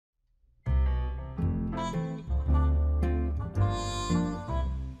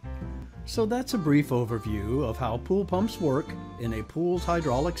So that's a brief overview of how pool pumps work in a pool's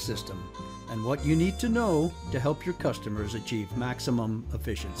hydraulic system and what you need to know to help your customers achieve maximum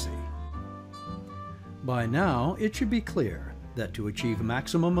efficiency. By now, it should be clear that to achieve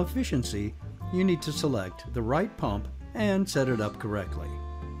maximum efficiency, you need to select the right pump and set it up correctly.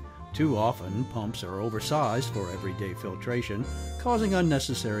 Too often, pumps are oversized for everyday filtration, causing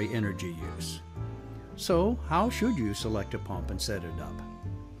unnecessary energy use. So, how should you select a pump and set it up?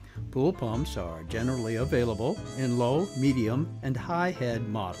 Pool pumps are generally available in low, medium, and high head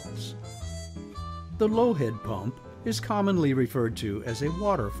models. The low head pump is commonly referred to as a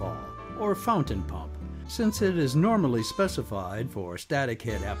waterfall or fountain pump, since it is normally specified for static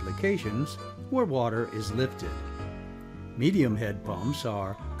head applications where water is lifted. Medium head pumps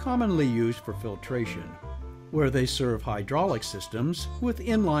are commonly used for filtration, where they serve hydraulic systems with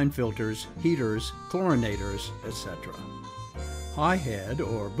inline filters, heaters, chlorinators, etc. High head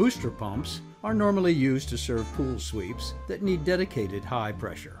or booster pumps are normally used to serve pool sweeps that need dedicated high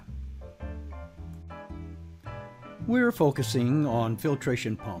pressure. We're focusing on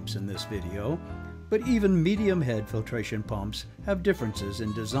filtration pumps in this video, but even medium head filtration pumps have differences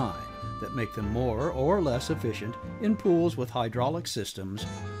in design that make them more or less efficient in pools with hydraulic systems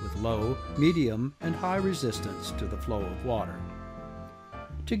with low, medium, and high resistance to the flow of water.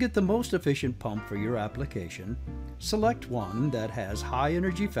 To get the most efficient pump for your application, select one that has high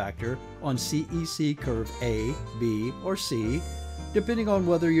energy factor on CEC curve A, B, or C, depending on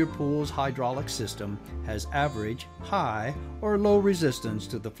whether your pool's hydraulic system has average, high, or low resistance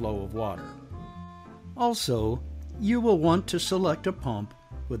to the flow of water. Also, you will want to select a pump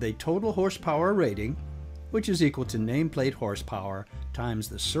with a total horsepower rating, which is equal to nameplate horsepower times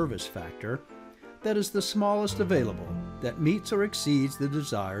the service factor, that is the smallest available that meets or exceeds the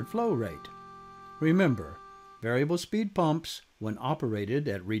desired flow rate. Remember, variable speed pumps, when operated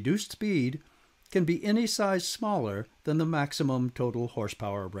at reduced speed, can be any size smaller than the maximum total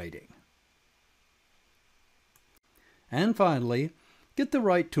horsepower rating. And finally, get the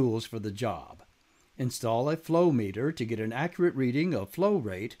right tools for the job. Install a flow meter to get an accurate reading of flow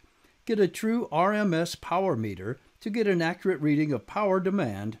rate, get a true RMS power meter to get an accurate reading of power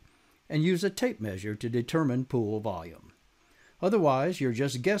demand, and use a tape measure to determine pool volume. Otherwise, you're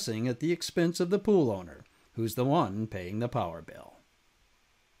just guessing at the expense of the pool owner, who's the one paying the power bill.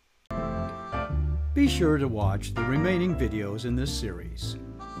 Be sure to watch the remaining videos in this series.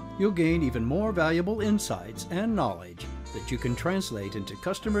 You'll gain even more valuable insights and knowledge that you can translate into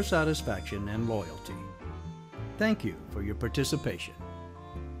customer satisfaction and loyalty. Thank you for your participation.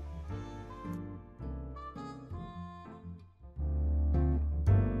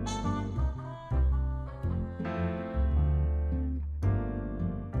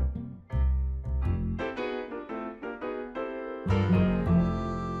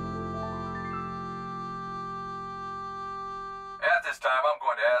 At this time, I'm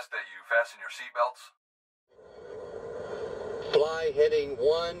going to ask that you fasten your seatbelts. Fly heading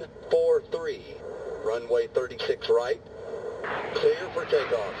 143, runway 36 right, clear for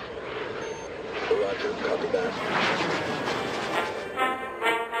takeoff. Roger, copy that.